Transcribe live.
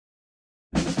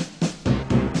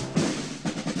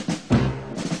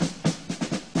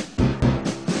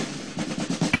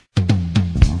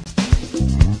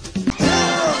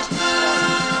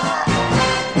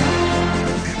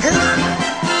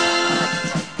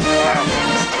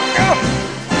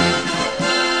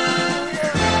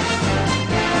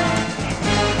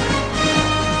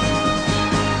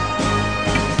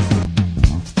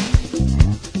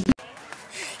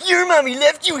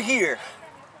want you here.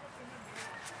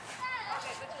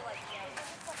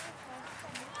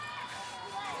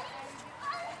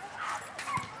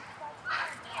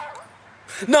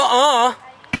 Nuh-uh.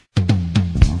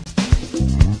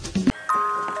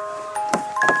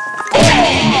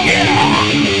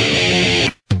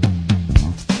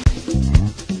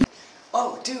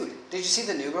 Oh, dude, did you see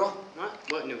the new girl? What?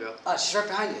 What new girl? She's right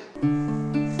behind you.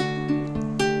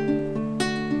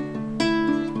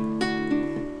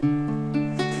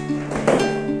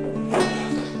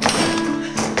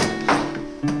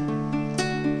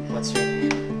 What's her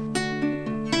name?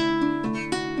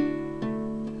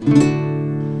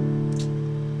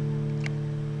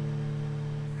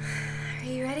 Are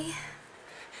you ready?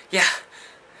 Yeah.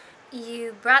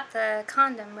 You brought the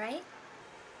condom, right?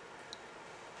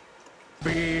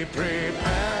 Be prepared.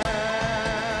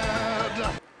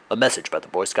 A message by the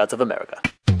Boy Scouts of America.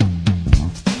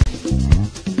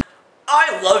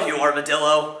 I love you,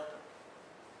 Armadillo.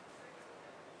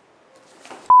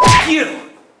 You.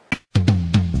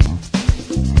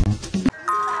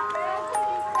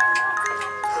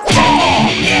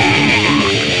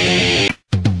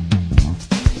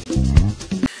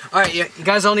 All right, you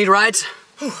guys all need rides?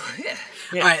 Yeah.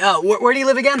 All right, where do you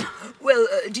live again? Well,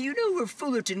 do you know where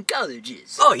Fullerton College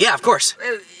is? Oh, yeah, of course.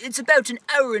 It's about an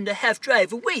hour-and-a-half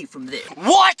drive away from there.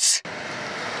 What?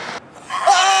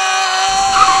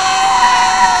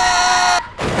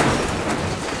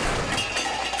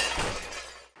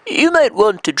 You might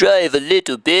want to drive a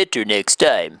little better next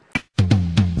time.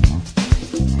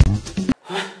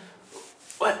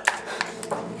 What?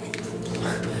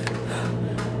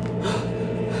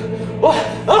 What?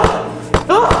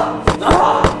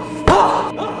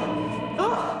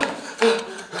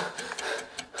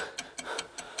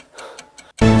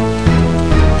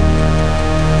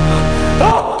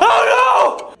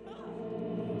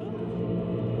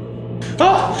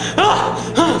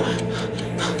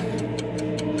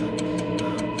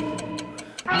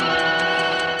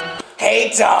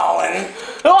 Hey, darling.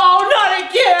 Oh, not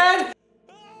again!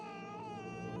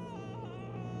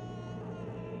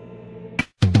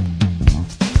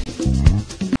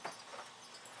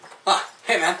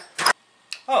 Hey, man.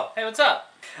 Oh, hey, what's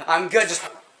up? I'm good, just...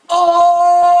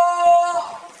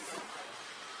 Oh!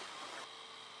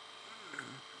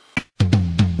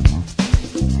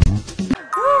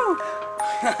 Woo!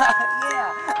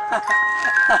 Yeah!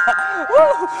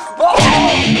 Woo! Oh!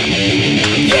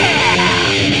 Yeah!